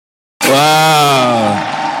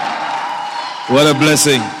What a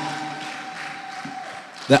blessing.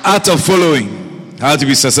 The art of following. How to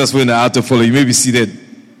be successful in the art of following. You may be seated.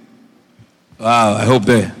 Wow, I hope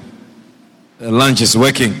the lunch is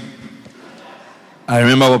working. I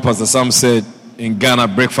remember what Pastor Sam said in Ghana,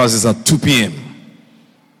 breakfast is at 2 p.m.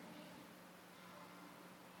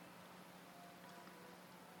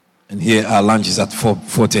 And here our lunch is at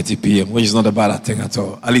 4:30 p.m., which is not a bad thing at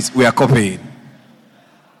all. At least we are copying.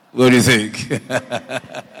 What do you think?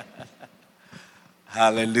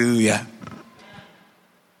 Hallelujah.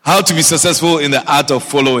 How to be successful in the art of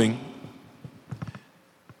following.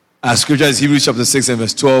 Our scripture is Hebrews chapter 6 and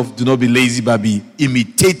verse 12. Do not be lazy, but be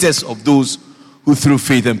imitators of those who through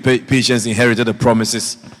faith and patience inherited the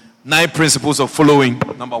promises. 9 principles of following.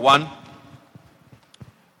 Number 1.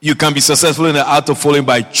 You can be successful in the art of following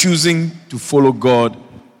by choosing to follow God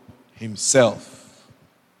Himself.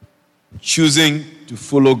 Choosing to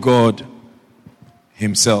follow God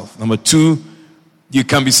Himself. Number 2. You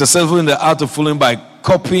can be successful in the art of following by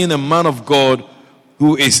copying a man of God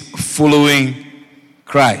who is following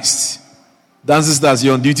Christ. Dancers, that's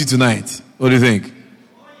you're on duty tonight. What do you think?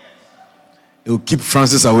 It will keep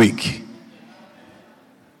Francis awake.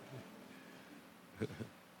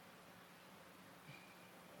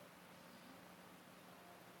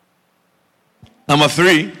 Number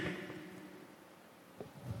 3.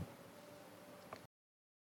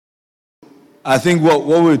 I think what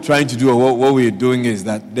we're trying to do, or what we're doing, is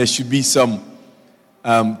that there should be some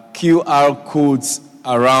QR codes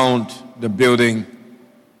around the building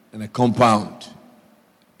and the compound.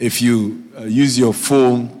 If you use your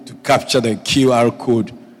phone to capture the QR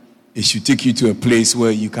code, it should take you to a place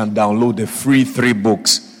where you can download the free 3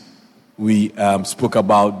 books we spoke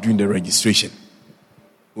about during the registration.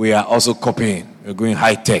 We are also copying. We're going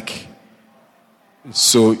high tech.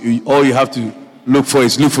 So all you have to look for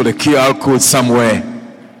the QR code somewhere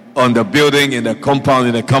on the building, in the compound,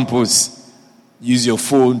 in the campus. Use your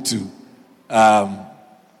phone to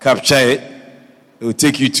capture it. It will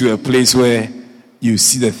take you to a place where you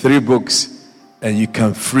see the 3 books and you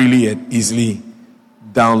can freely and easily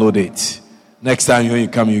download it. Next time when you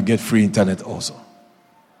come, you get free internet also.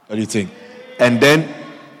 What do you think? And then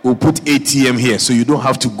we'll put ATM here so you don't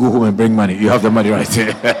have to go home and bring money. You have the money right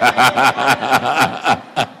there.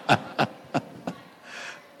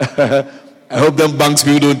 I hope them banks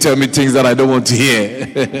people don't tell me things that I don't want to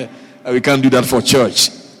hear. We can't do that for church.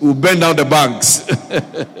 We'll burn down the banks.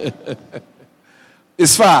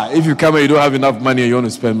 It's far. If you come and you don't have enough money and you want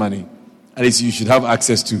to spend money, at least you should have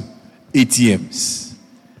access to ATMs.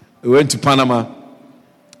 We went to Panama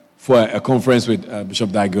for a conference with Bishop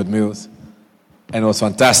Daigood Mills, and it was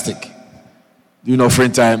fantastic. During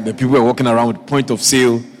offering time, the people were walking around with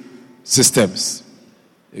point-of-sale systems.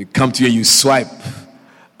 You come to you, you swipe.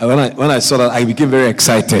 And when I saw that, I became very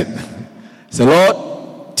excited. I said,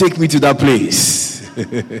 Lord, take me to that place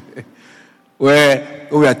where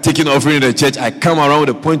we are taking offering in the church. I come around with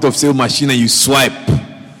a point-of-sale machine and you swipe.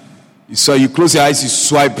 You close your eyes, you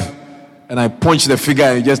swipe, and I punch the figure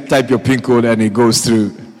and you just type your PIN code and it goes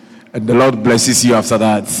through. And the Lord blesses you after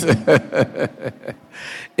that.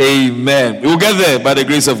 Amen. We'll get there by the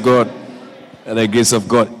grace of God. By the grace of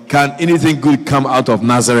God. Can anything good come out of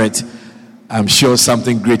Nazareth? I'm sure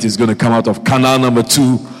something great is going to come out of Canal number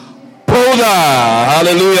 2. Polder.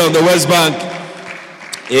 Hallelujah. On the West Bank.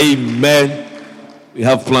 Amen. We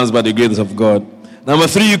have plans by the grace of God. Number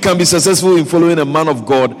 3, you can be successful in following a man of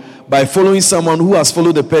God by following someone who has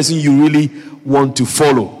followed the person you really want to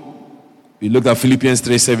follow. We looked at Philippians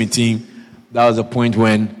 3:17. That was the point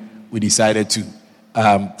when we decided to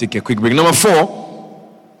take a quick break. Number 4,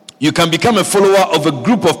 you can become a follower of a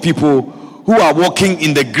group of people who are walking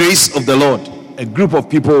in the grace of the Lord. A group of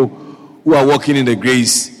people who are walking in the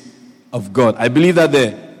grace of God. I believe that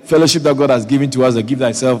the fellowship that God has given to us, the Give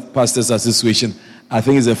Thyself Pastors Association, I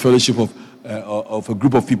think is a fellowship of a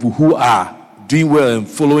group of people who are doing well and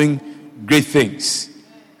following great things.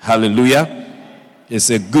 Hallelujah. It's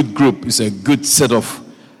a good group. It's a good set of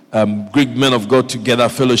great men of God together,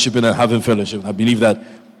 fellowshipping and having fellowship. I believe that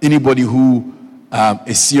anybody who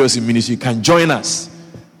is serious in ministry can join us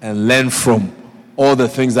and learn from all the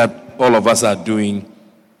things that all of us are doing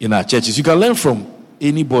in our churches. You can learn from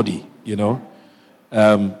anybody, you know.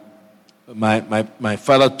 My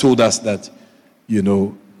father told us that, you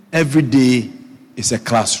know, every day is a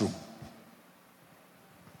classroom.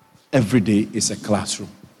 Every day is a classroom.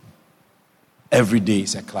 Every day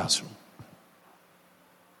is a classroom.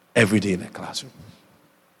 Every day in a classroom.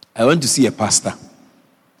 I went to see a pastor,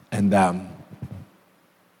 and the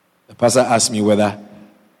pastor asked me whether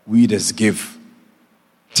we just give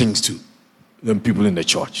things to the people in the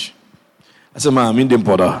church. I said, man, mean the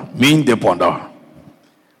ponder.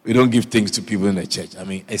 We don't give things to people in the church. I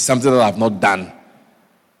mean, it's something that I've not done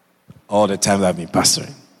all the time that I've been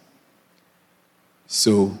pastoring.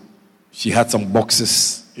 So she had some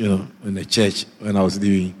boxes, in the church when I was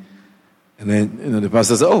leaving. And then, the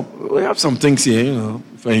pastor said, oh, we have some things here,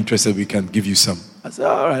 if you're interested, we can give you some. I said,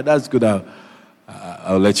 all right, that's good.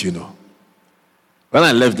 I'll let you know. When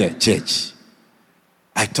I left the church,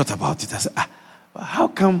 I thought about it. I said, how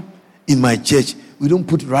come in my church we don't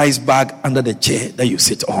put rice bag under the chair that you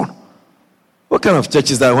sit on? What kind of church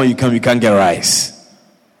is that when you come, you can't get rice?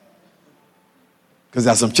 Because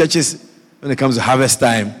there are some churches, when it comes to harvest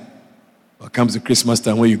time, or comes to Christmas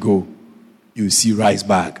time, when you go, you see rice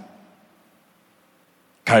bag.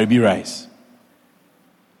 Caribbean rice.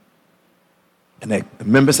 And the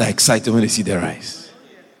members are excited when they see the rice.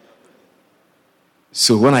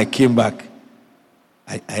 So when I came back,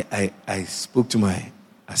 I spoke to my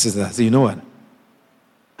assistant. I said, you know what?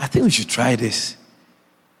 I think we should try this.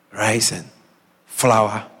 Rice and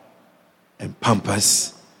flour and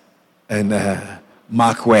Pampers and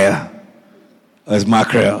Markwell. There's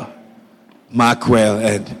Mackerel. Markwell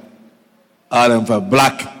and Adam for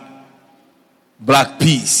black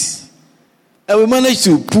peas. And we managed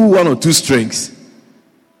to pull one or two strings.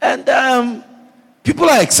 And people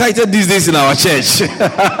are excited these days in our church.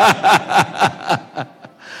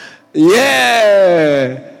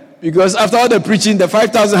 Yeah. Because after all the preaching, the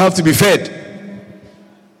 5,000 have to be fed.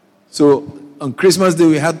 So on Christmas Day,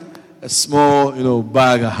 we had a small,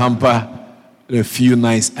 bag, a hamper, a few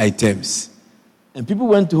nice items. And people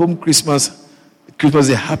went to home Christmas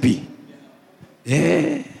Day happy.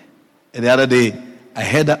 Yeah. And the other day, I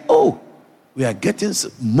heard that, we are getting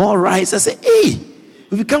more rice. I said, hey,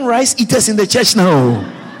 we become rice eaters in the church now.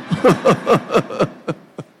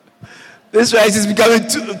 This rice is becoming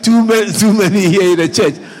too many here in the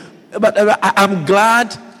church. But I am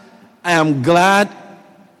glad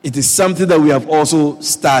it is something that we have also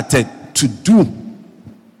started to do.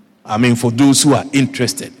 I mean, for those who are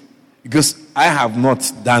interested. Because I have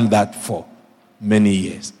not done that for many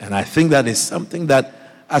years. And I think that is something that,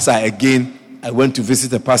 as I went to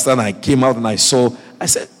visit a pastor and I came out and I said,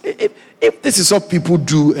 if this is what people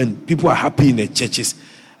do and people are happy in the churches,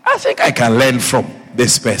 I think I can learn from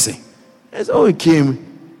this person. And so he came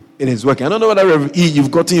in his working. I don't know whether you've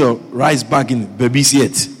gotten your rice bag in babies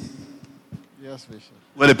yet. Yes, Bishop.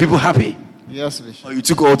 Were the people happy? Yes, Bishop. Or you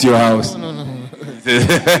took all to your house? No.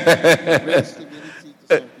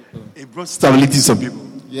 It brought stability to some people.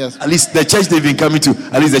 Yes. At least the church they've been coming to,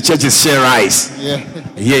 at least the churches share rice.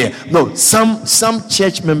 Yeah. No, some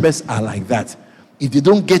church members are like that. If they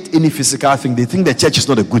don't get any physical thing, they think the church is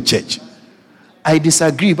not a good church. I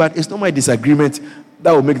disagree, but it's not my disagreement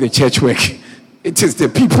that will make the church work. It is the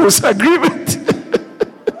people's agreement.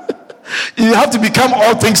 You have to become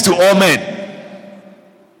all things to all men.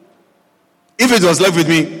 If it was left with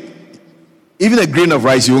me, even a grain of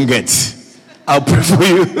rice you won't get. I'll pray for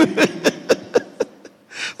you.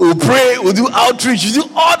 We'll pray, we'll do outreach, we'll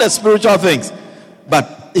do all the spiritual things.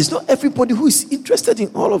 But it's not everybody who is interested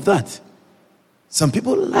in all of that. Some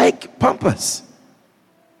people like Pampers.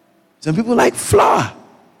 Some people like flour.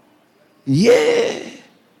 Yeah.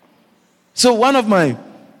 So one of my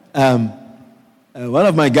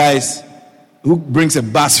guys who brings a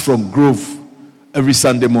bus from Grove every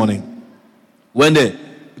Sunday morning, when the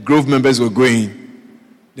Grove members were going,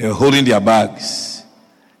 they were holding their bags.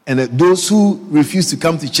 And those who refused to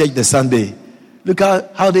come to church the Sunday, look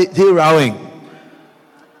how they're rowing.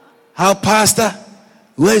 How, Pastor,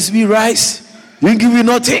 where's me rice? We didn't give you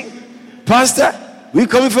nothing. Pastor, we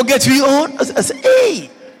come and forget who you own? I said, hey.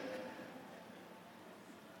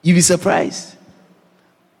 You'll be surprised.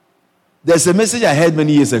 There's a message I heard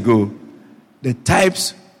many years ago. The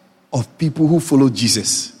types of people who follow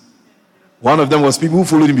Jesus. One of them was people who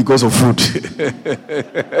followed him because of food.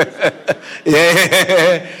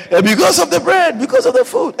 Yeah, because of the bread, because of the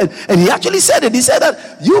food. And he actually said it. He said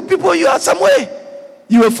that you people, you are somewhere.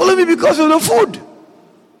 You were following me because of the food.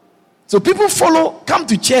 So people come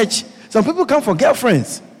to church. Some people come for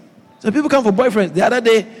girlfriends. Some people come for boyfriends. The other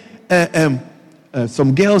day,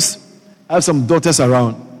 some girls have some daughters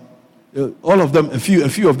around. All of them, a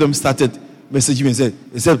few of them started messaging me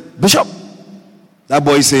and said, Bishop, that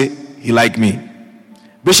boy say he like me.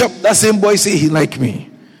 Bishop, that same boy say he like me.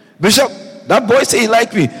 Bishop, that boy say he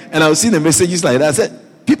like me. And I was seeing the messages like that. I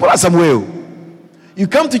said, people are somewhere. You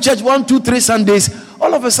come to church 1, 2, 3 Sundays,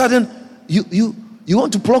 all of a sudden you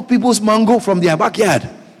want to pluck people's mango from their backyard.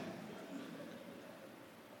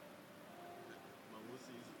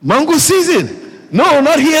 Mango season. No,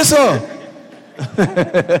 not here, sir.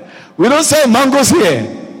 We don't sell mangoes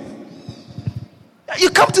here. You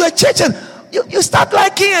come to a church and you start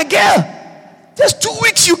liking a girl. Just 2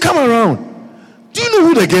 weeks you come around. Do you know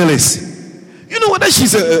who the girl is? You know whether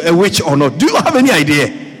she's a witch or not? Do you have any idea?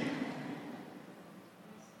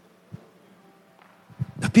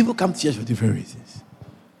 The people come to church for different reasons.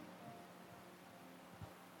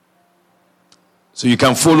 So you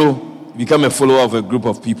can become a follower of a group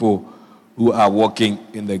of people who are walking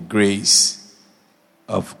in the grace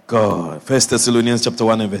of God. 1 Thessalonians chapter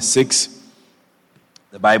 1 and verse 6.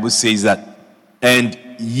 The Bible says that, and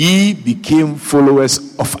ye became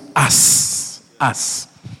followers of us. Us.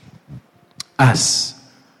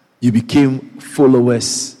 You became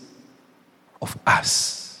followers of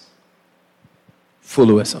us.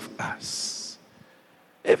 Followers of us.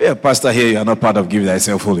 If you're a pastor here, you are not part of Give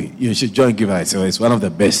Thyself Holy. You should join Give Thyself. It's one of the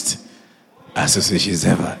best associations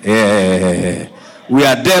ever. Yeah. We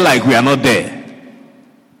are there like we are not there.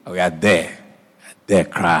 We are there. There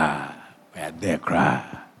cry. We are there cry.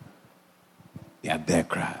 We are there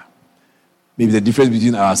cry. Maybe the difference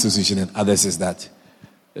between our association and others is that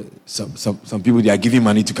some people, they are giving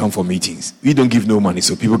money to come for meetings. We don't give no money,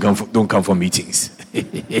 so people don't come for meetings.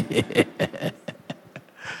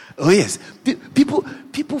 Oh yes,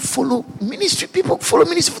 people follow ministry. People follow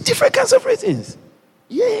ministry for different kinds of reasons.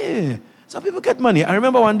 Yeah, some people get money. I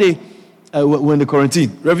remember one day when the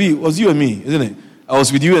quarantine, Ravi, it was you and me, isn't it? I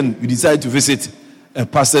was with you and we decided to visit a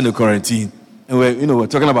pastor in the quarantine, and we're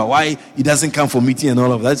talking about why he doesn't come for meeting and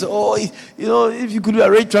all of that. So, if you could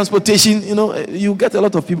arrange transportation, you get a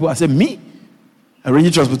lot of people. I said, me?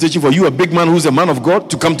 Arranging transportation for you, a big man who's a man of God,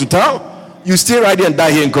 to come to town? You stay right here and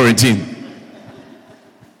die here in quarantine.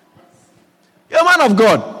 You're a man of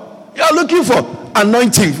God. You're looking for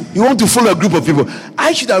anointing. You want to follow a group of people.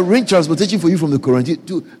 I should arrange transportation for you from the quarantine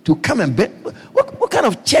to come and beg. What kind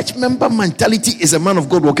of church member mentality is a man of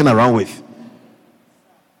God walking around with?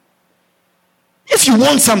 If you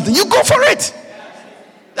want something, you go for it.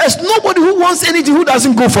 There's nobody who wants anything who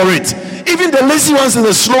doesn't go for it. Even the lazy ones and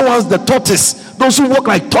the slow ones, the tortoise, those who walk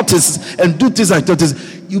like tortoises and do things like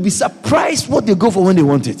tortoises, you'll be surprised what they go for when they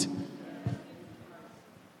want it.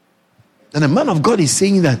 And the man of God is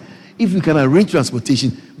saying that if you can arrange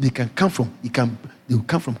transportation, they will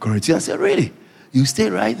come from Korea. I said, really? You stay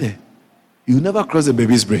right there. You never cross the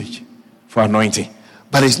baby's bridge for anointing.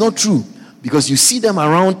 But it's not true, because you see them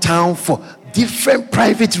around town for different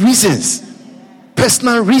private reasons,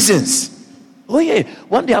 personal reasons. Oh yeah,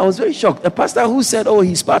 one day I was very shocked. A pastor who said,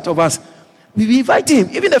 he's part of us. We invited him.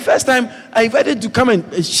 Even the first time I invited him to come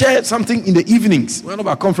and share something in the evenings, one of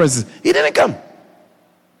our conferences, he didn't come.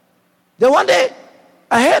 Then one day,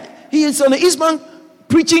 I heard he is on the East Bank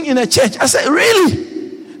preaching in a church. I said,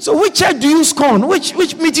 really? So which church do you scorn? Which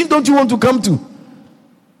meeting don't you want to come to?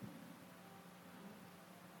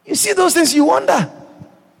 You see those things, you wonder.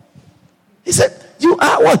 He said, you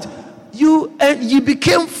are what? You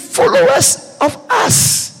became followers of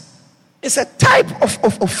us. It's a type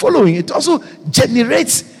of following. It also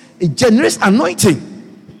generates anointing.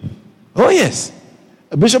 Oh yes.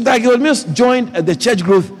 Bishop Dag Heward-Mills joined the Church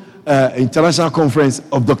Growth International Conference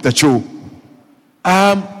of Dr. Cho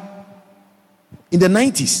in the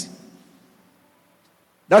 90s.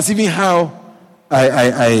 That's even how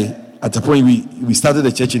I at a point we started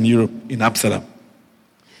a church in Europe, in Amsterdam.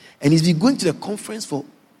 And he's been going to the conference for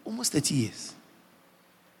almost 30 years.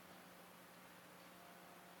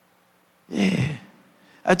 Yeah.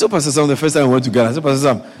 I told Pastor Sam the first time we went to Ghana, I said, Pastor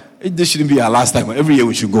Sam, this shouldn't be our last time. Every year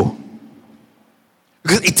we should go.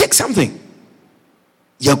 Because it takes something.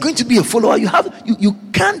 You're going to be a follower. You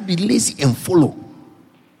can't be lazy and follow.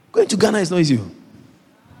 Going to Ghana is not easy.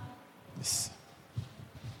 Yes.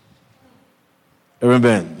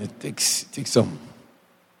 Remember, it takes some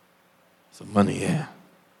money, yeah.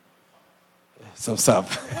 Some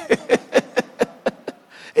stuff.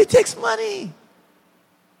 It takes money.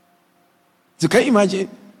 So can you imagine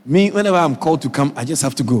me, whenever I'm called to come, I just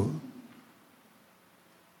have to go.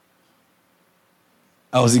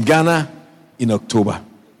 I was in Ghana in October.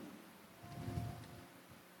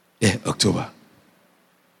 Yeah, October.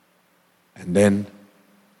 And then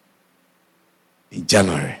in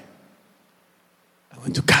January, I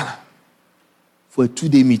went to Ghana for a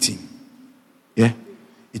 2-day meeting. Yeah.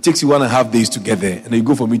 It takes you 1.5 days to get there, and then you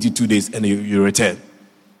go for meeting 2 days, and you return.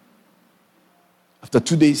 After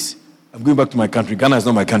 2 days, I'm going back to my country. Ghana is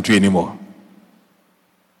not my country anymore.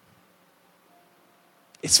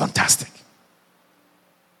 It's fantastic.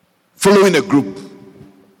 Following a group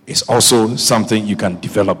is also something you can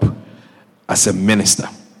develop as a minister.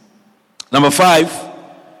 Number 5,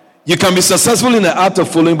 you can be successful in the art of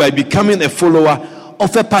following by becoming a follower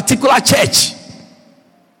of a particular church.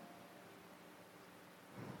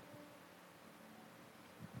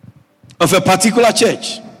 of a particular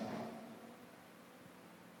church.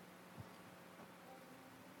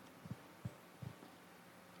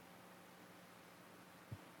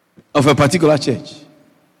 Of a particular church.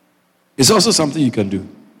 It's also something you can do.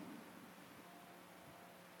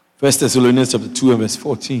 1 Thessalonians chapter 2 and verse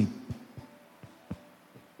 14.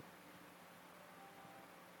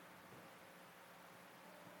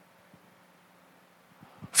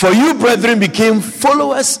 For you, brethren, became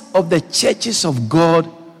followers of the churches of God,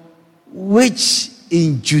 which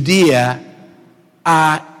in Judea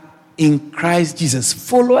are in Christ Jesus.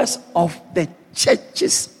 Followers of the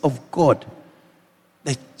churches of God.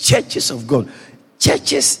 The churches of God.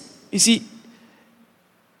 Churches, you see,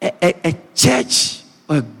 a church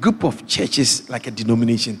or a group of churches, like a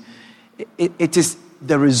denomination, it is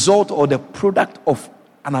the result or the product of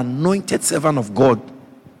an anointed servant of God.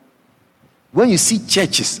 When you see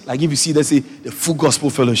churches, like if you see, let's say, the Full Gospel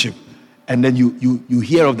Fellowship, and then you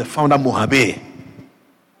hear of the founder Mohammed,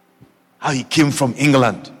 how he came from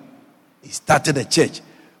England. He started a church.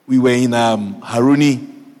 We were in Haruni,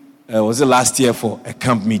 was it last year, for a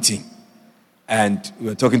camp meeting. And we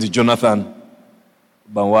were talking to Jonathan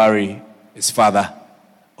Banwari, his father,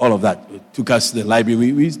 all of that. It took us to the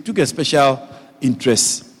library. We took a special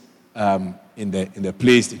interest in the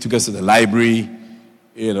place. They took us to the library,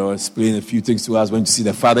 explain a few things to us. Went to see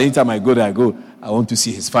the father. Anytime I go there, I want to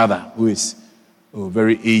see his father, who is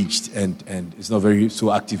very aged and is not very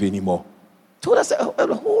so active anymore. Told us a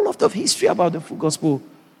whole lot of history about the Full Gospel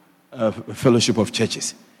Fellowship of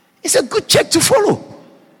Churches. It's a good church to follow.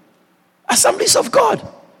 Assemblies of God.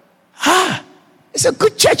 It's a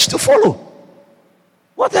good church to follow.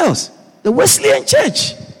 What else? The Wesleyan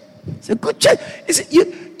Church. It's a good church.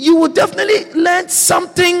 You will definitely learn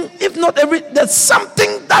something, if not there's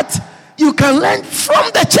something that you can learn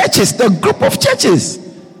from the churches, the group of churches.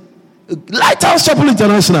 Lighthouse Chapel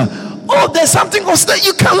International. There's something else that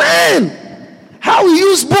you can learn. How we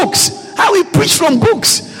use books, how we preach from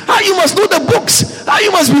books, how you must know the books, how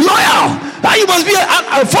you must be loyal, how you must be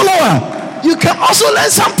a follower. You can also learn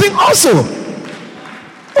something also.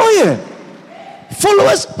 Oh yeah.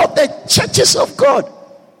 Followers of the churches of God.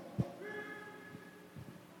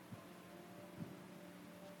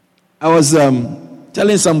 I was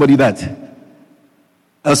telling somebody that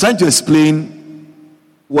I was trying to explain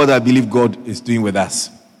what I believe God is doing with us.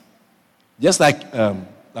 Just like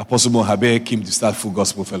Apostle Mohabed came to start Full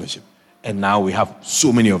Gospel Fellowship, and now we have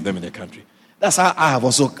so many of them in the country. That's how I have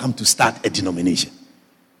also come to start a denomination.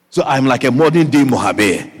 So I'm like a modern day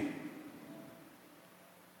Mohabed.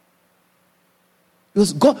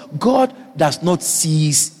 Because God does not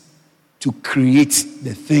cease to create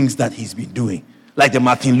the things that he's been doing. Like the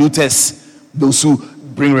Martin Luthers, those who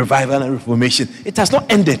bring revival and reformation. It has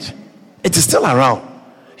not ended. It is still around.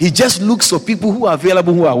 He just looks for people who are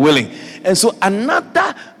available, who are willing. And so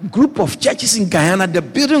another group of churches in Guyana, the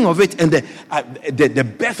building of it and the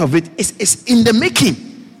birth of it is in the making.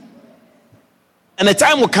 And the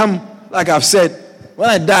time will come, like I've said, when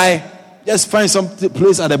I die, just find some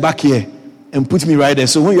place at the back here and put me right there.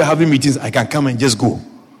 So when you're having meetings, I can come and just go.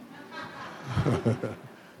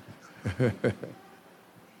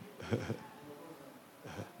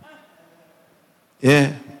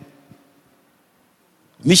 Yeah.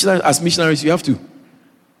 As missionaries, you have to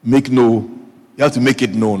make it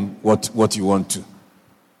known what you want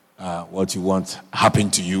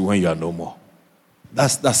happen to you when you are no more.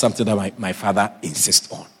 That's something that my father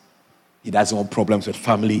insists on. He doesn't want problems with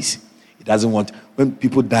families. He doesn't want, when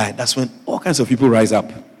people die, that's when all kinds of people rise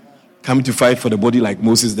up. Coming to fight for the body like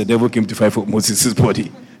Moses, the devil came to fight for Moses'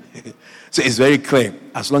 body. So it's very clear.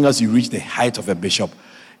 As long as you reach the height of a bishop,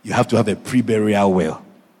 you have to have a pre-burial will.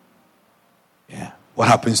 Yeah. What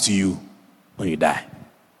happens to you when you die?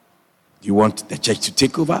 Do you want the church to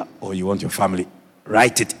take over, or you want your family?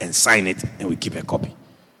 Write it and sign it, and we keep a copy.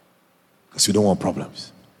 Because we don't want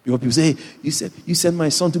problems. People say, hey, you sent my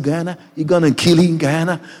son to Guyana, you're going to kill him in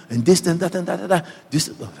Guyana, and this and that and that.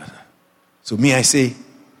 So me, I say,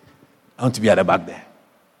 I want to be at the back there.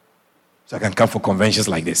 So I can come for conventions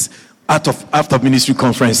like this. After ministry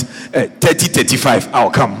conference, 30-35, I'll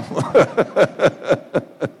come.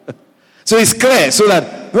 So it's clear, so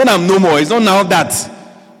that when I'm no more, it's not now that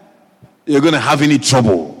you're going to have any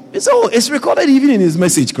trouble. It's recorded even in his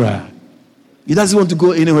message cry. He doesn't want to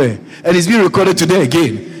go anywhere. And it's being recorded today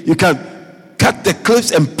again. You can cut the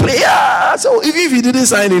clips and play. So even if he didn't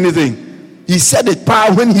sign anything, he said it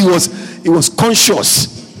when he was conscious.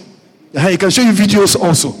 He can show you videos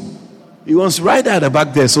also. He wants right at the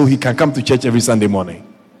back there so he can come to church every Sunday morning.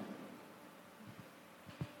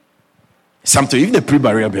 Something, even the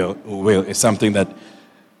pre-burial will is something that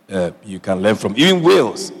you can learn from. Even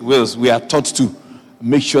wills, we are taught to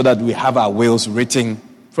make sure that we have our wills written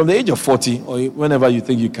from the age of 40 or whenever you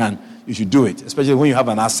think you can. You should do it, especially when you have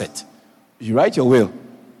an asset. You write your will.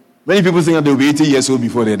 Many people think that they'll be 80 years old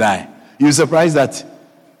before they die. You're surprised that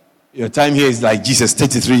your time here is like Jesus,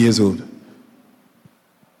 33 years old.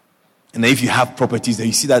 And then if you have properties, then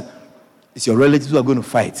you see that it's your relatives who are going to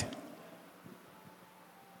fight.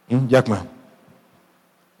 Jackman,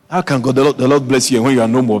 how can God, the Lord bless you, and when you are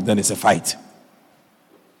no more, then it's a fight?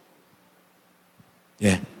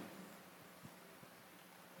 Yeah.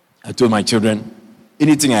 I told my children,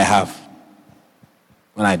 anything I have,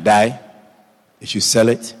 when I die, they should sell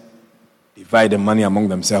it, divide the money among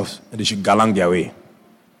themselves, and they should galang their way.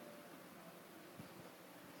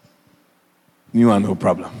 You are no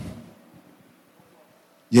problem.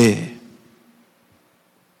 Yeah.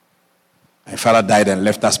 My father died and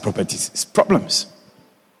left us properties. It's problems.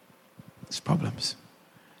 It's problems.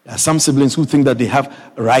 There are some siblings who think that they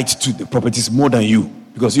have right to the properties more than you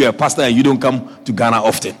because you're a pastor and you don't come to Ghana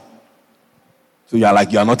often. So you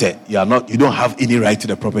don't have any right to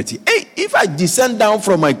the property. Hey, if I descend down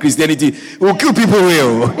from my Christianity, it will kill people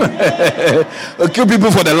here. It will kill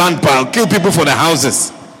people for the land pile, kill people for the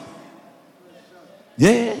houses.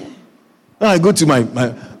 Yeah. When I go to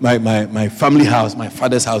my family house, my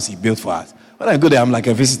father's house he built for us. When I go there, I'm like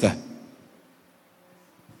a visitor.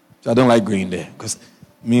 So I don't like going there because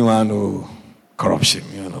me want no corruption.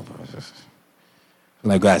 You know.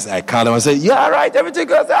 Like guys, I call them and say, yeah, right, everything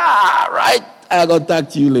goes, right. I'll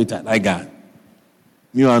contact you later. Like God.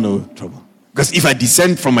 Me want no trouble. Because if I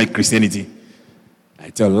descend from my Christianity, I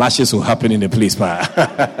tell lashes will happen in the place.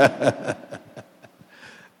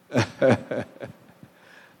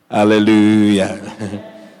 Hallelujah.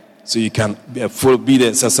 So you can be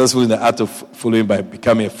successful in the art of following by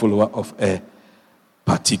becoming a follower of a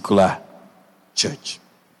particular church.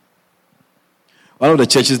 One of the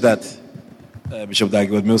churches that Bishop Dag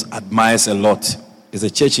Heward-Mills admires a lot is a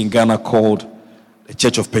church in Ghana called the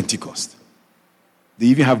Church of Pentecost. They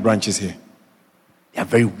even have branches here. They are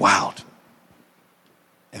very wild.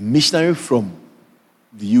 A missionary from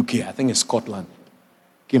the UK, I think in Scotland,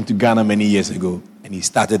 came to Ghana many years ago and he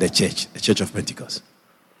started a church, the Church of Pentecost.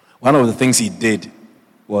 One of the things he did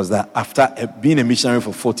was that after being a missionary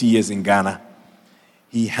for 40 years in Ghana,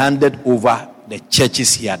 he handed over the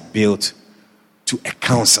churches he had built to a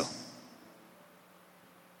council.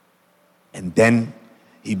 And then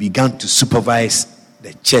he began to supervise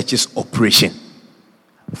the church's operation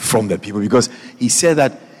from the people because he said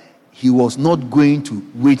that he was not going to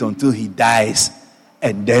wait until he dies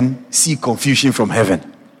and then see confusion from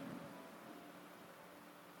heaven.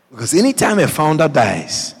 Because anytime a founder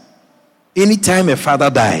dies, anytime a father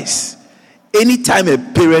dies, anytime a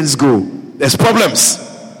parents go, there's problems.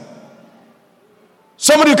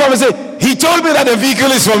 Somebody will come and say, he told me that the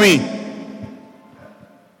vehicle is for me.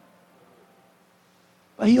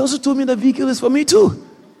 But he also told me the vehicle is for me too.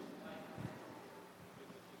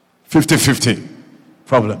 50-50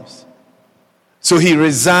 problems. So he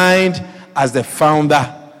resigned as the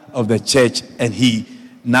founder of the church and he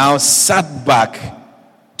now sat back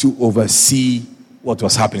to oversee what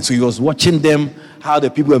was happening. So he was watching them, how the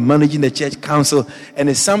people were managing the church council, and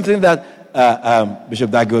it's something that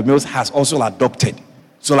Bishop Dag Heward-Mills has also adopted.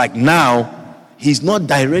 So like now, he's not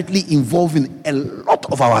directly involved in a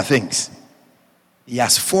lot of our things. He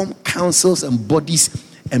has formed councils and bodies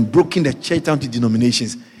and broken the church down to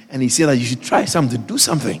denominations. And he said that you should try something, do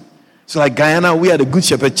something. So like Guyana, we are the Good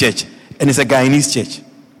Shepherd Church, and it's a Guyanese church.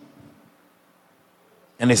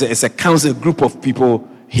 And it's a council, group of people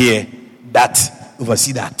here that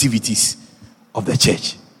oversee the activities of the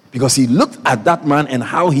church. Because he looked at that man and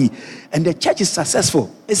and the church is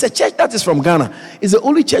successful. It's a church that is from Ghana. It's the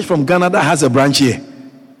only church from Ghana that has a branch here.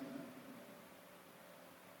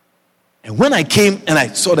 And when I came and I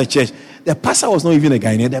saw the church, the pastor was not even a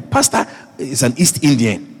Ghanaian. The pastor is an East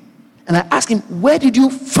Indian. And I asked him, where did you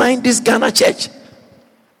find this Ghana church?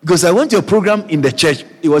 Because I went to a program in the church.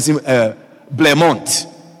 It was in Blairmont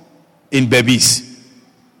in Babies,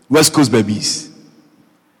 West Coast Babies.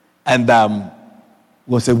 And it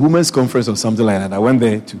was a women's conference or something like that. I went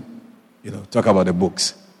there to, talk about the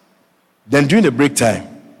books. Then during the break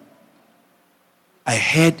time, I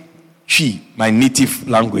heard Chi, my native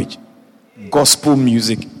language, gospel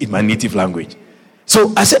music in my native language.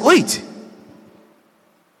 So I said, wait,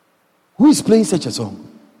 who is playing such a song?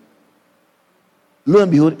 Lo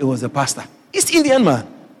and behold, it was a pastor, East Indian man.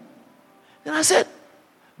 Then I said,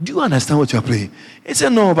 do you understand what you're playing? He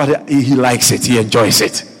said, no, but he likes it, he enjoys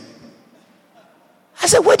it. I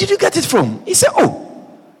said, where did you get it from? He said,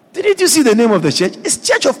 Didn't you see the name of the church? It's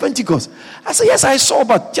Church of Pentecost. I said, yes, I saw,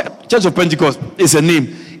 but Church of Pentecost is a name.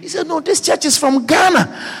 He said, no, this church is from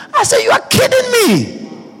Ghana. I said, you are kidding me.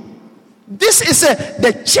 This is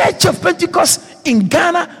the Church of Pentecost in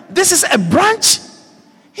Ghana. This is a branch.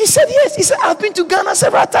 He said, yes. He said, I've been to Ghana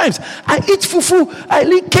several times. I eat fufu. I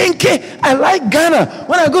eat kenke. I like Ghana.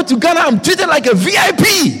 When I go to Ghana, I'm treated like a VIP.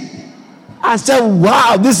 I said,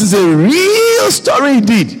 wow, this is a real story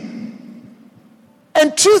indeed.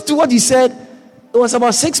 And truth to what he said, it was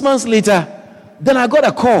about 6 months later, then I got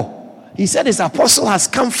a call. He said his apostle has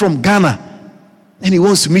come from Ghana and he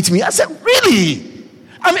wants to meet me. I said, really?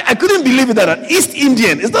 I mean, I couldn't believe it that an East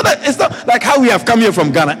Indian, it's not like how we have come here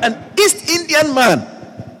from Ghana. An East Indian man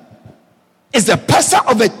is the pastor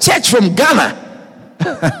of a church from Ghana.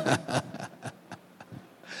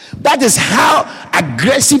 That is how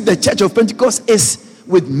aggressive the Church of Pentecost is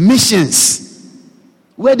with missions.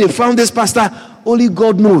 Where they found this pastor, only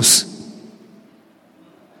God knows.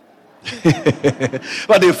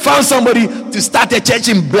 But they found somebody to start a church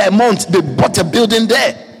in Blairmont. They bought a building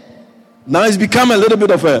there. Now it's become a little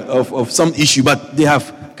bit of some issue, but they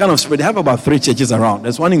have kind of spread. They have about 3 churches around.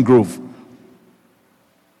 There's one in Grove.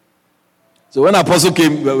 So when Apostle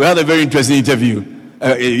came, we had a very interesting interview,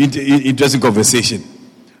 interesting conversation.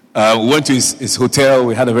 We went to his hotel.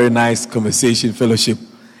 We had a very nice conversation, fellowship.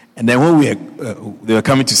 And then when they were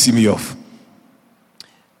coming to see me off,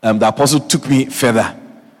 the apostle took me further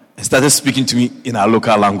and started speaking to me in our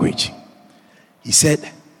local language. He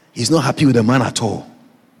said he's not happy with the man at all.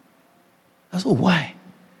 I said, why?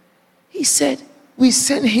 He said, we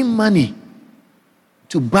sent him money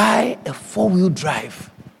to buy a 4-wheel drive.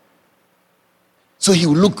 So he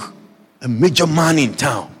will look a major man in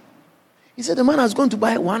town. He said the man was going to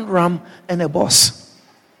buy 1 Ram and a bus.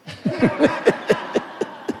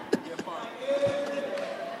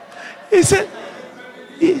 He said,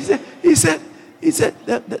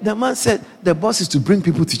 the man said the bus is to bring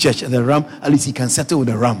people to church, and the Ram, at least he can settle with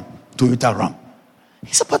the Ram, Toyota Ram.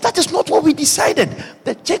 He said, but that is not what we decided.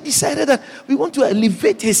 The church decided that we want to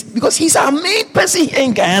elevate because he's our main person here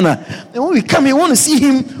in Guyana. And when we come here, we want to see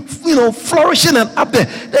him, flourishing and up there.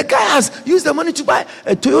 The guy has used the money to buy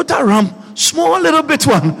a Toyota Ram, small little bit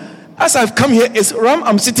one. As I've come here, it's Ram,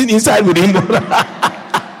 I'm sitting inside with him.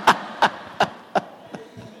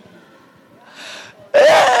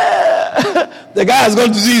 The guy has gone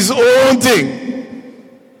to do his own thing.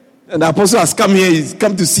 And the apostle has come here, he's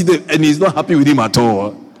come to see them, and he's not happy with him at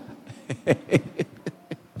all.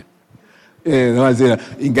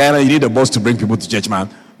 In Ghana, you need a bus to bring people to church, man.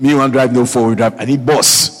 Me, one drive, no 4-wheel drive. I need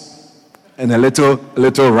bus and a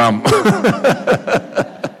little Ram.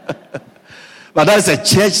 But that's a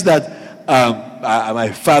church that my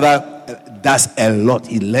father does a lot.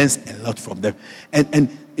 He learns a lot from them. And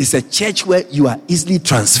it's a church where you are easily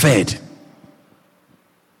transferred.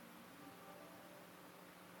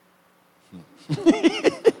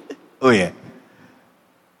 Oh yeah.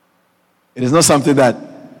 It is not something that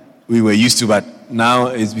we were used to, but now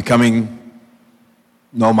it's becoming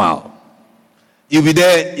normal. You'll be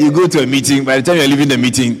there, you go to a meeting, by the time you're leaving the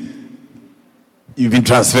meeting, you've been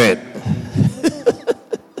transferred.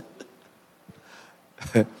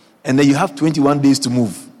 And then you have 21 days to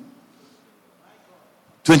move.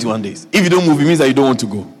 21 days. If you don't move, it means that you don't want to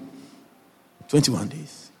go. 21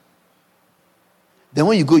 days. Then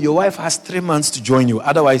when you go, your wife has 3 months to join you.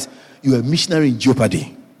 Otherwise, you are a missionary in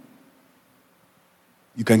jeopardy.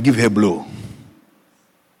 You can give her blow.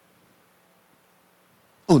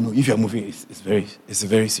 Oh no, if you are moving, it's a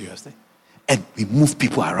very serious thing. And we move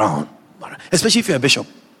people around. Especially if you're a bishop.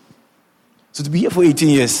 So to be here for 18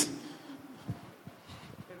 years,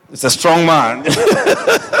 it's a strong man.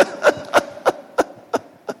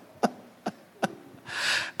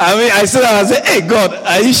 I mean, I sit down and say, hey, God,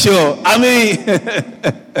 are you sure? I mean,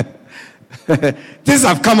 things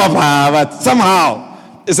have come up, but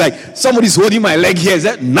somehow, it's like somebody's holding my leg here. Is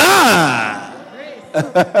that, nah.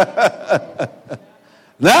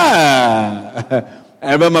 Nah.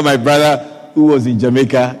 I remember my brother who was in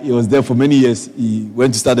Jamaica. He was there for many years. He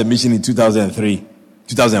went to start a mission in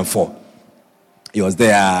 2004. He was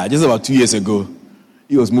there just about 2 years ago.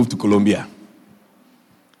 He was moved to Colombia.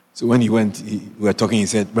 So when he went, we were talking, he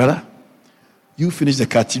said, brother, you finish the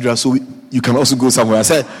cathedral so you can also go somewhere. I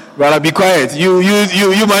said, brother, be quiet. You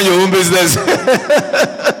mind your own business.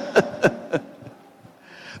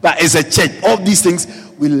 But it's a church. All these things,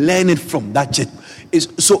 we learn it from that church.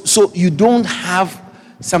 So you don't have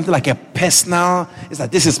something like a personal, it's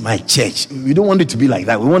like, this is my church. We don't want it to be like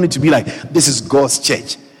that. We want it to be like, this is God's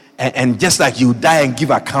church. And just like you die and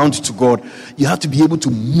give account to God, you have to be able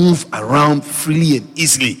to move around freely and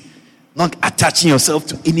easily Not attaching yourself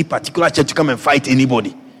to any particular church to come and fight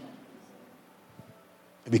anybody.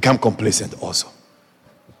 You become complacent also.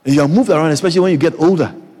 And you are moved around, especially when you get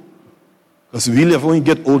older. Because really, when you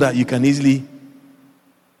get older, you can easily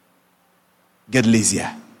get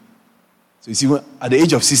lazier. So you see, at the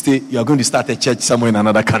age of 60, you are going to start a church somewhere in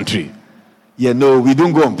another country. Yeah, no, we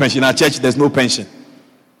don't go on pension. In our church, there's no pension.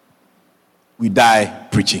 We die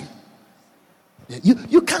preaching.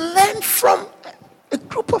 You can learn from a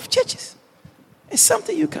group of churches. It's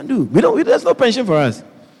something you can do. There's no pension for us.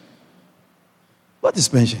 What is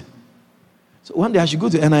pension? So one day I should go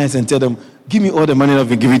to NIS and tell them, give me all the money I've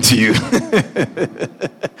been giving to you.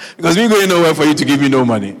 Because we're going nowhere for you to give me no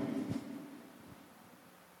money.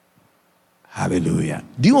 Hallelujah.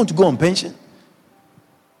 Do you want to go on pension?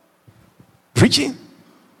 Preaching?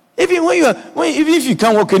 Even if you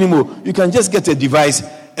can't work anymore, you can just get a device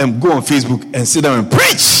and go on Facebook and sit down and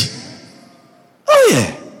preach. Oh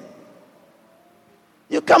yeah.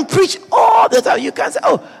 You can preach all the time. You can say,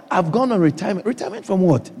 oh, I've gone on retirement. Retirement from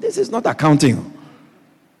what? This is not accounting.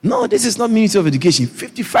 No, this is not Ministry of Education.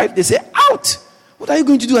 55, they say, out. What are you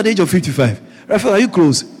going to do at the age of 55? Raphael, are you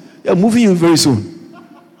close? You're moving you very soon.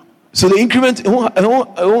 So the increment, it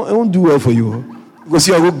won't do well for you. Because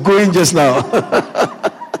you are going just now.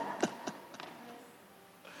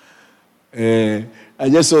 I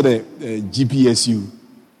just saw the GPSU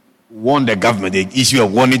warn the government. They issue a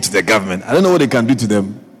warning to the government. I don't know what they can do to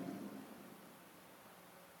them.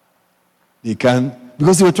 They can,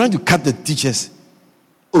 because they were trying to cut the teachers.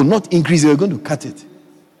 Oh, not increase, they were going to cut it.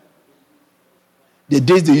 The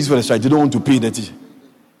days they use for the strike, they don't want to pay the teacher.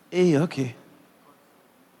 Hey, okay.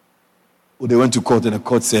 Oh, they went to court and the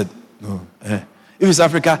court said, no. If it's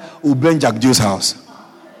Africa, we'll burn Jack Joe's house.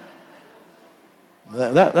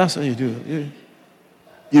 That's what you do.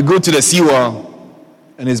 You go to the seawall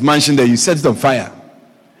and his mansion there, you set it on fire.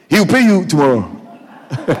 He'll pay you tomorrow.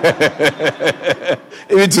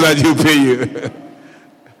 Even tonight, he'll pay you.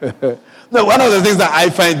 No, one of the things that I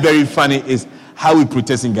find very funny is how we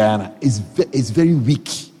protest in Guyana. It's very weak.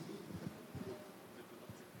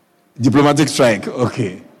 Diplomatic strike,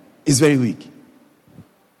 okay. It's very weak.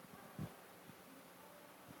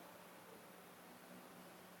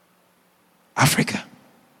 Africa.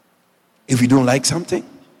 If we don't like something,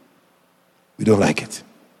 we don't like it.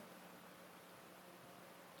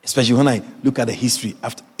 Especially when I look at the history,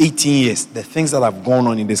 after 18 years, the things that have gone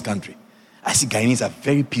on in this country, I see Guyanese are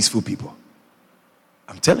very peaceful people.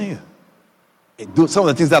 I'm telling you. Some of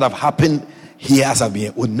the things that have happened here as I've been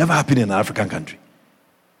here would never happen in an African country.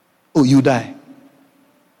 Oh, you die.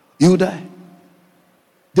 You die.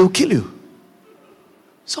 They'll kill you.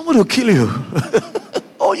 Somebody will kill you.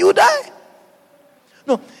 Oh, you die.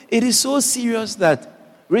 No, it is so serious that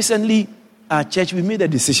recently our church, we made a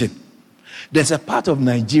decision. There's a part of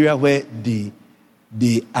Nigeria where they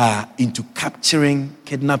are into capturing,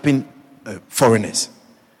 kidnapping foreigners.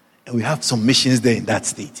 And we have some missions there in that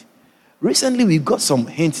state. Recently, we got some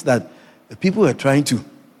hints that the people were trying to,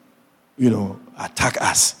 attack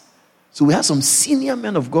us. So we have some senior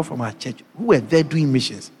men of God from our church who were there doing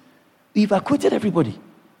missions. We evacuated everybody.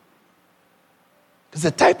 Because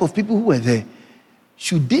the type of people who were there,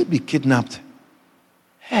 should they be kidnapped?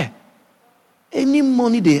 Hey, any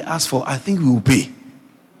money they ask for, I think we will pay.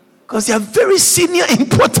 Because they are very senior,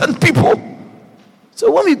 important people.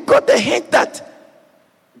 So when we got the hint that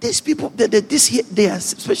these people, they are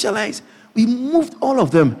specialized, we moved all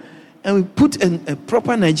of them and we put a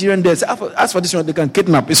proper Nigerian there. So as for this one, they can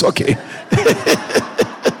kidnap. It's okay.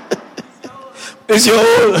 It's your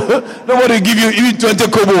own. Nobody give you even 20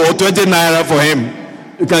 kobo or 20 naira for him.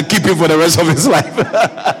 You can keep him for the rest of his life.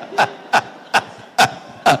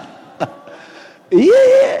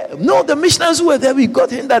 Yeah. No, the missionaries who were there, we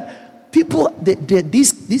got in that people,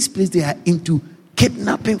 this place, they are into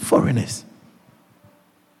kidnapping foreigners.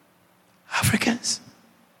 Africans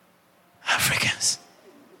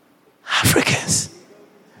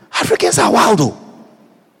are wild though.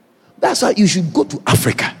 That's why you should go to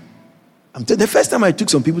Africa. The first time I took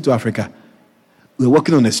some people to Africa, we were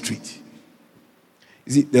walking on the street.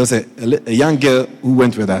 You see, there was a young girl who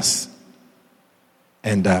went with us.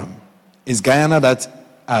 And it's Guyana that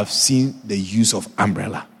I've seen the use of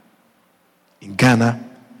umbrella. In Ghana,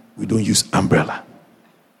 we don't use umbrella.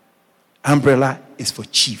 Umbrella is for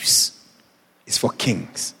chiefs. It's for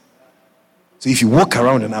kings. So if you walk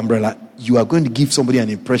around an umbrella, you are going to give somebody an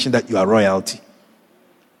impression that you are royalty.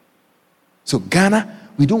 So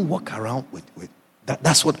Ghana, we don't walk around with that.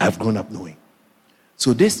 That's what I've grown up knowing.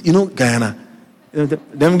 So this, Guyana,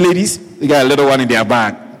 them ladies, they got a little one in their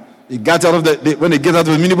bag. They got out of when they get out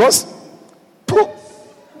of the minibus, poof.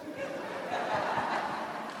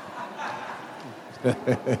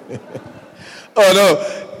 Oh no,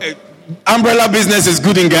 umbrella business is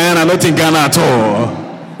good in Guyana, not in Ghana at all.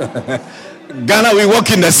 Ghana, we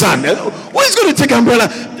walk in the sun. Who is going to take umbrella?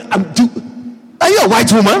 Are you a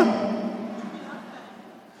white woman?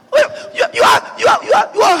 You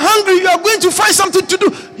are hungry. You are going to find something to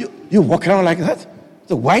do. You walk around like that?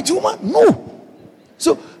 The white woman? No.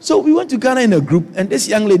 So we went to Ghana in a group, and this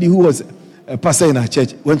young lady who was a pastor in our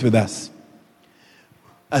church went with us.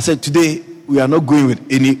 I said, today we are not going with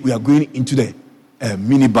any. We are going into the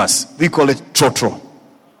minibus. We call it trotro.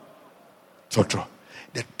 Trotro.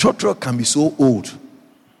 The trotro can be so old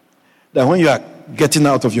that when you are getting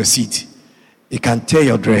out of your seat, it can tear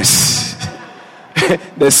your dress.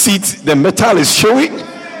 The seat, the metal is showing,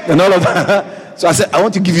 and all of that. So I said, I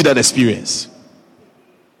want to give you that experience.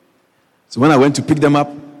 So when I went to pick them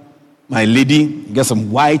up, my lady got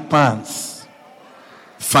some white pants,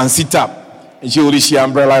 fancy top, and she only she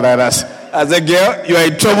umbrella like that. I said, girl, you are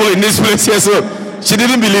in trouble in this place here. So she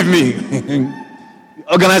didn't believe me.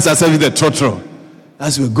 Organized herself with the trotro.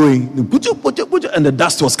 As we were going, and the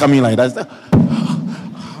dust was coming like that.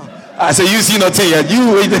 I said, you see nothing yet.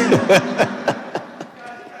 You wait.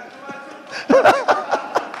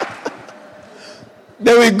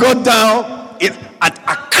 Then we got down at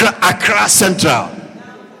Accra Central.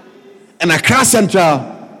 And Accra Central,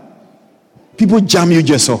 people jam you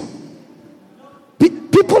just so.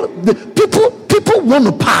 People want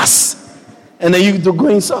to pass. And then you go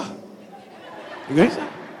inside. You go inside?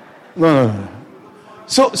 No.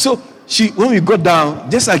 So she, when we got down,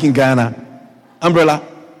 just like in Guyana, umbrella,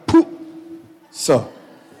 poof. So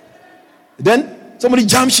then somebody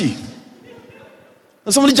jammed she.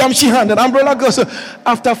 And somebody jammed she hand, and umbrella goes. So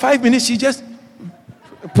after 5 minutes, she just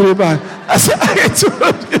put it back. I said, I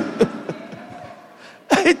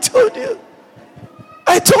told you.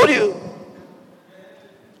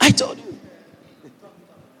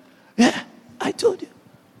 Yeah, I told you.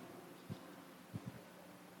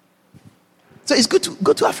 So it's good to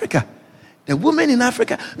go to Africa. The women in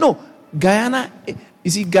Africa. No, Guyana, you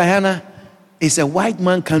see, Guyana is a white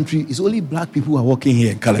man country. It's only black people who are working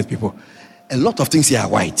here and colored people. A lot of things here are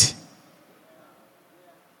white.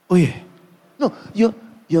 Oh yeah. No,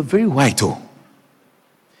 you're very white, oh.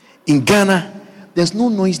 In Ghana, there's no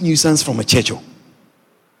noise nuisance from a church, oh.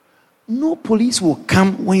 No police will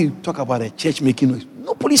come when you talk about a church making noise.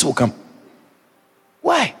 No police will come.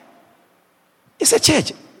 Why? It's a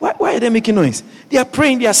church. Why are they making noise? They are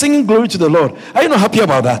praying. They are singing glory to the Lord. Are you not happy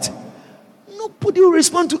about that? Nobody will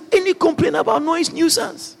respond to any complaint about noise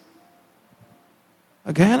nuisance.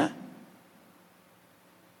 Guyana,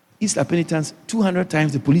 Easter penitence, 200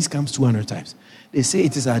 times. The police comes 200 times. They say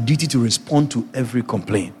it is our duty to respond to every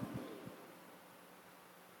complaint.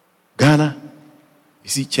 Ghana, you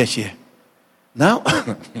see church here. Now,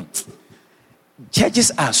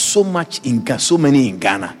 churches are so many in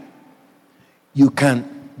Ghana. You can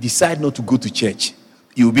decide not to go to church.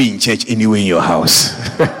 You'll be in church anyway in your house.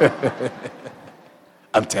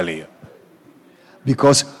 I'm telling you.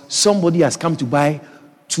 Because somebody has come to buy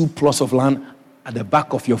 2 plots of land at the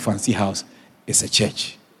back of your fancy house. It's a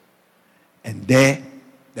church. And there,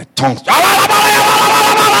 the tongues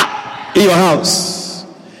in your house.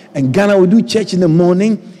 And Ghana will do church in the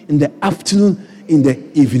morning, in the afternoon, in the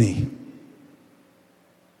evening.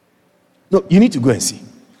 No, you need to go and see.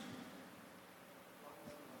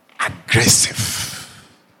 Aggressive.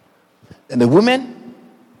 And the women,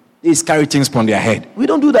 they carry things on their head. We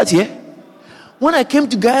don't do that here. When I came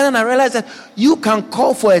to Guyana and I realized that you can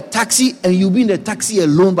call for a taxi and you'll be in the taxi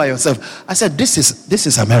alone by yourself. I said, this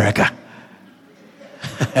is America.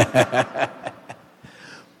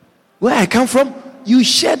 Where I come from, you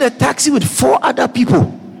share the taxi with 4 other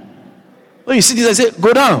people. When you see this, I say,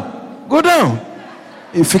 go down.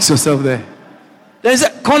 You fix yourself there. There's a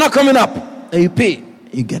corner coming up, and you pay.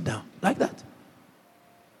 You get down like that.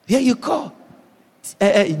 Here you call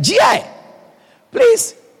GI,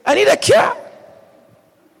 please, I need a car.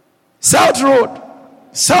 South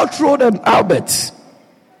Road and Albert.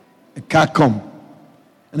 A car come,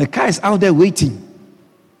 and the car is out there waiting.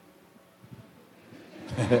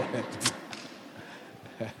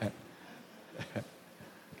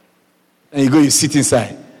 And you go, you sit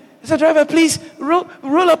inside. I said, driver, please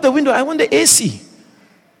roll up the window. I want the AC.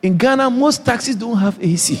 In Ghana, most taxis don't have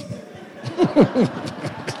AC.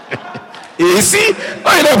 AC?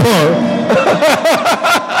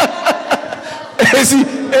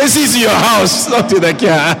 AC is in your house, not in the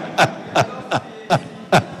car.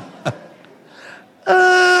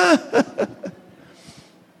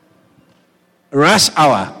 Rush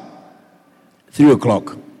hour,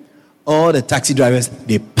 3:00. All the taxi drivers,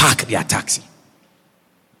 they park their taxi.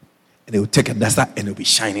 and they will take a duster and they'll be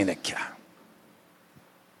shining the car.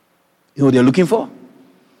 You know what they're looking for?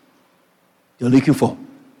 They're looking for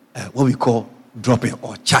what we call dropping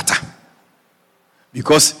or charter.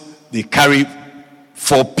 Because they carry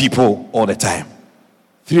 4 people all the time.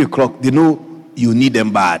 3 o'clock, they know you need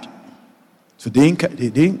them bad. So they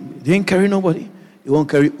ain't carry nobody. They won't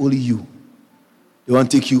carry only you. They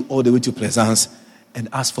won't take you all the way to Plaisance and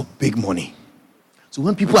ask for big money. So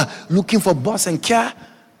when people are looking for bus and car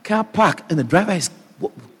park, and the driver is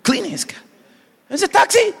cleaning his car, and say,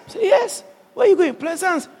 taxi? Say, yes. Where are you going?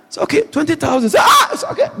 Plaisance. It's okay, 20,000. Say, it's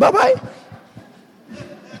okay, bye-bye.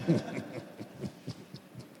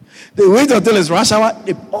 They wait until it's rush hour.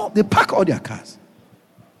 They park all their cars.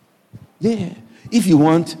 Yeah. If you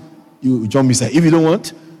want, you jump beside. If you don't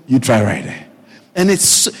want, you try right there. And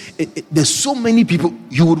there's so many people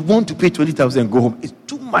you would want to pay 20,000 and go home. It's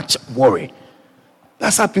too much worry.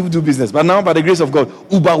 That's how people do business. But now, by the grace of God,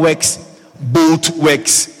 Uber works, Bolt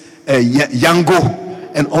works, Yango,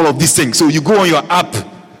 and all of these things. So you go on your app,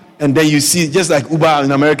 and then you see, just like Uber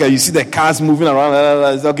in America, you see the cars moving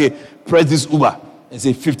around. It's okay, press this Uber. And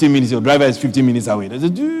say 15 minutes, your driver is 15 minutes away. There's a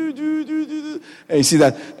do. And you see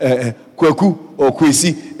that Kweku or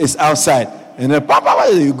Kwesi is outside. And then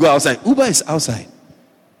you go outside. Uber is outside.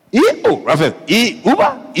 Raphael,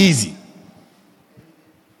 Uber, easy.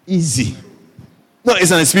 Easy. No,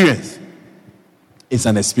 it's an experience. It's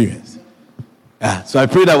an experience. So I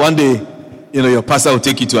pray that one day, your pastor will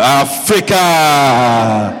take you to Africa.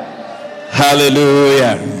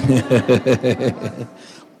 Hallelujah.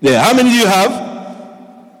 Yeah. How many do you have?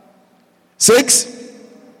 6?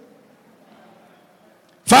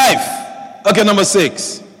 5. Okay, number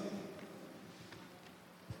 6.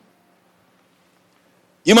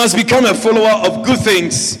 You must become a follower of good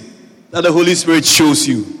things that the Holy Spirit shows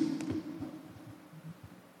you.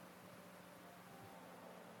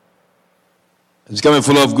 Become a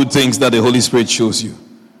follower of good things that the Holy Spirit shows you.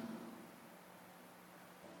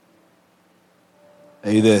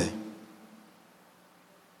 Are you there?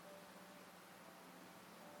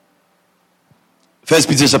 First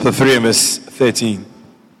Peter chapter 3 and verse 13.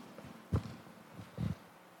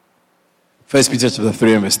 First Peter chapter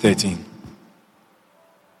 3 and verse 13.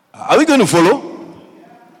 Are we going to follow?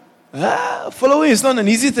 Following is not an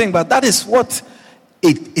easy thing, but that is what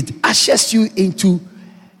it ushers you into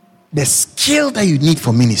the skill that you need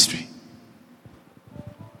for ministry.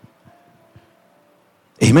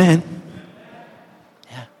 Amen.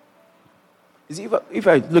 Yeah. You see, if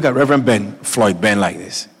I look at Reverend Floyd Ben like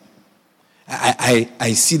this,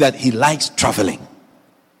 I see that he likes traveling.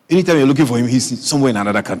 Anytime you're looking for him, he's somewhere in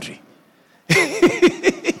another country.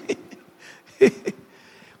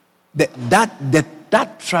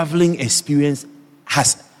 That traveling experience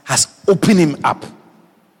has opened him up.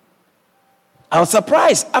 I was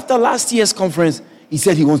surprised after last year's conference, he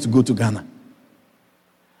said he wants to go to Ghana.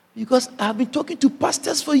 Because I've been talking to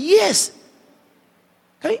pastors for years.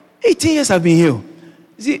 Okay? 18 years I've been here.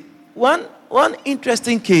 You see, one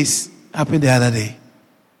interesting case happened the other day.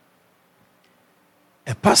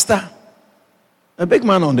 A pastor, a big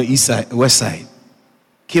man on the west side,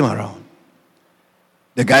 came around.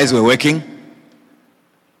 The guys were working.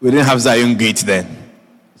 We didn't have Zion Gate then.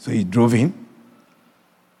 So he drove in.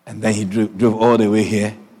 And then he drove all the way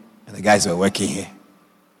here. And the guys were working here.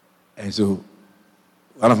 And so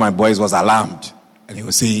one of my boys was alarmed. And he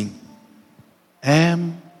was saying,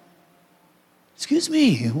 excuse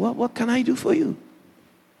me, what can I do for you?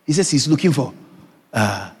 He says he's looking for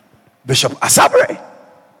Bishop Asabre.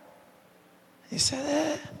 He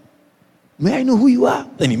said, may I know who you are?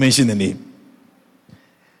 Then he mentioned the name.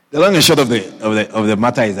 The long and short of the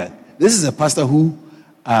matter is that this is a pastor who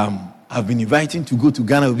I've been inviting to go to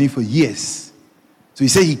Ghana with me for years. So he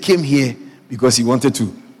said he came here because he wanted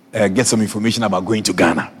to get some information about going to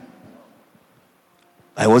Ghana.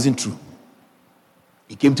 It wasn't true.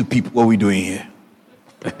 He came to peep what we're doing here.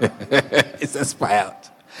 It's inspired.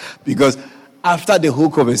 Because after the whole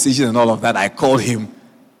conversation and all of that, I called him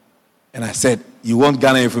and I said, you want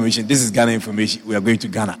Ghana information? This is Ghana information. We are going to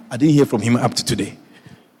Ghana. I didn't hear from him up to today.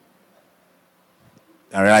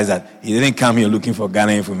 I realized that he didn't come here looking for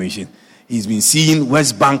Ghana information. He's been seeing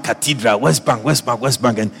West Bank Cathedral, West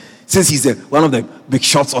Bank. And since he's one of the big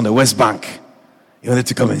shots on the West Bank, he wanted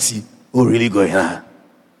to come and see, really going on?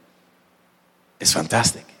 It's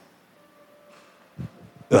fantastic.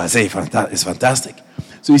 I say it's fantastic.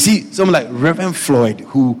 So you see, someone like Reverend Floyd,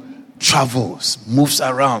 who travels, moves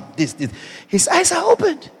around, this, his eyes are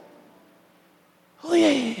opened. Oh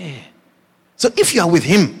yeah. So if you are with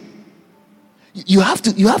him, you have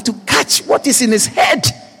to catch what is in his head,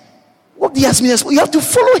 what he has been. You have to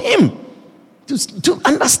follow him. to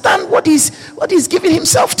understand what he's giving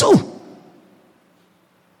himself to.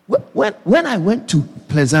 When I went to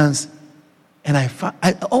Plaisance, and I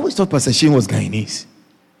always thought Pastor Shane was Guyanese.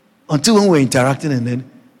 Until when we were interacting, and then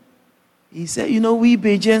he said, we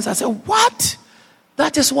Bajans. I said, what?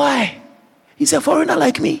 That is why. He's a foreigner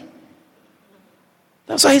like me.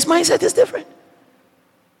 That's why his mindset is different.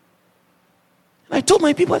 And I told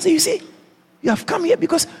my people, I said, you see, you have come here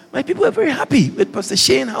because my people were very happy with Pastor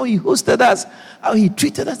Shane, how he hosted us, how he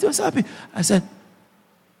treated us. They were so happy. I said,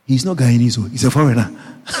 he's not Guyanese, he's a foreigner.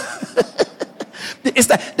 It's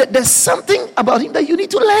that there's something about him that you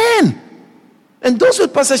need to learn. And those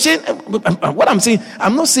with Pastor Shane, what I'm saying,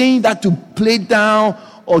 I'm not saying that to play down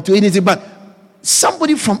or to anything, but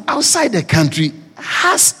somebody from outside the country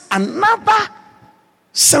has another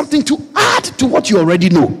something to add to what you already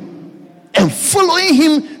know. And following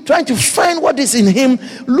him, trying to find what is in him,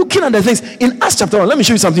 looking at the things. In Acts chapter 1, let me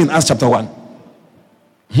show you something in Acts chapter 1.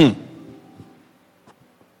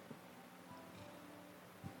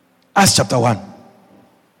 Acts chapter 1.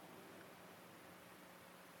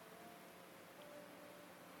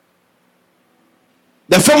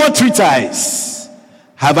 The former treatise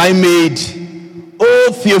have I made,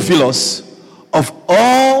 O Theophilus, of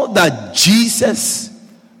all that Jesus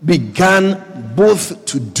began both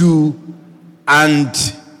to do and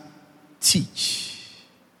teach.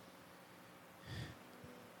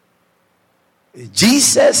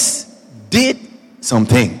 Jesus did some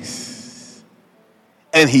things,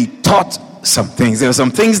 and he taught some things. There are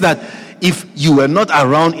some things that if you were not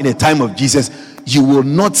around in the time of Jesus, you will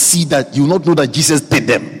not see that, you will not know that Jesus did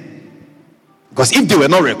them. Because if they were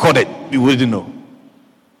not recorded, you wouldn't know.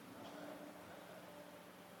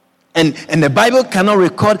 And the Bible cannot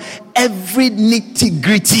record every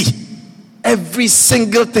nitty-gritty, every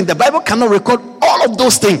single thing. The Bible cannot record all of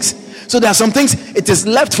those things. So there are some things it is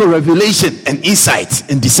left for revelation and insight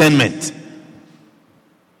and discernment.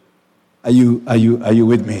 Are you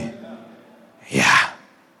with me? Yeah.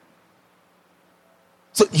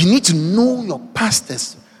 So you need to know your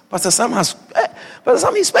pastors. Pastor Sam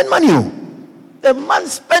he spent money. The man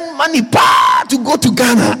spent money to go to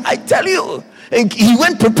Ghana. I tell you. And he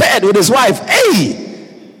went prepared with his wife. Hey,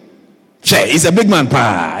 he's a big man.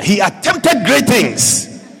 He attempted great things.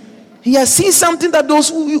 He has seen something that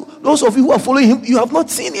those of you who are following him, you have not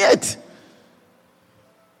seen yet.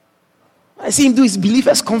 I see him do his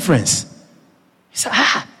believers conference. He said,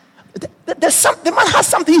 the man has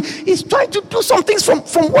something. He's trying to do some things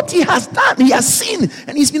from what he has done. He has seen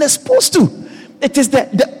and he's been exposed to. It is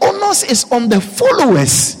the onus is on the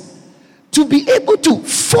followers to be able to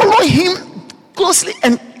follow him closely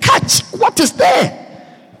and catch what is there.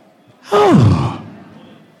 Oh,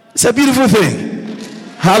 it's a beautiful thing.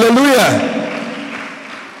 Hallelujah.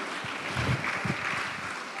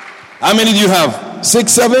 How many do you have?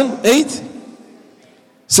 6, 7, 8?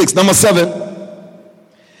 6. Number 7.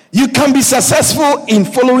 You can be successful in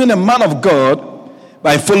following a man of God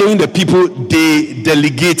by following the people they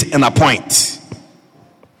delegate and appoint.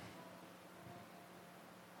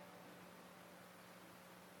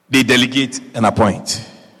 They delegate and appoint.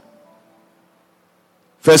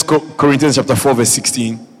 1 Corinthians chapter 4 verse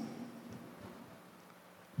 16.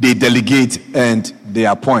 They delegate and they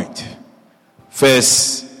appoint. 1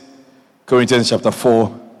 Corinthians chapter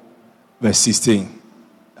 4 verse 16.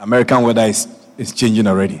 American weather is changing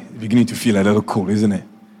already. It's beginning to feel a little cool, isn't it?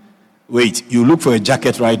 Wait, you look for a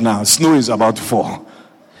jacket right now. Snow is about to fall.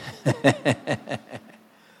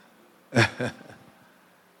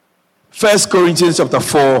 1 Corinthians chapter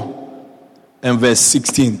 4 and verse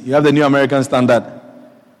 16. You have the New American Standard.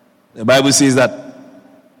 The Bible says that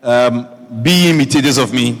be imitators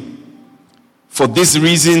of me. For this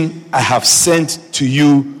reason I have sent to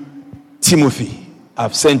you Timothy.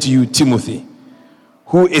 I've sent to you Timothy,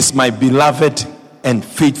 who is my beloved and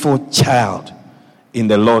faithful child in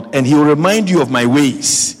the Lord. And he will remind you of my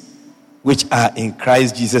ways, which are in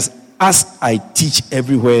Christ Jesus, as I teach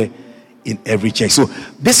everywhere in every church. So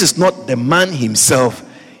this is not the man himself.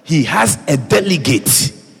 He has a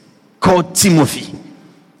delegate called Timothy.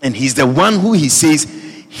 And he's the one who he says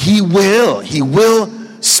he will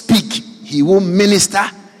speak, he will minister,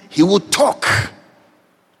 he will talk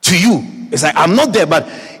to you. It's like, I'm not there, but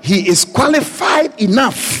he is qualified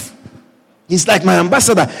enough. He's like my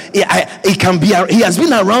ambassador. He has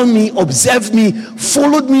been around me, observed me,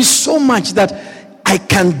 followed me so much that I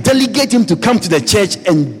can delegate him to come to the church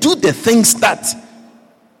and do the things that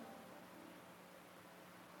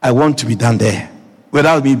I want to be done there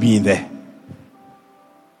without me being there.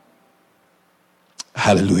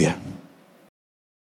 Hallelujah.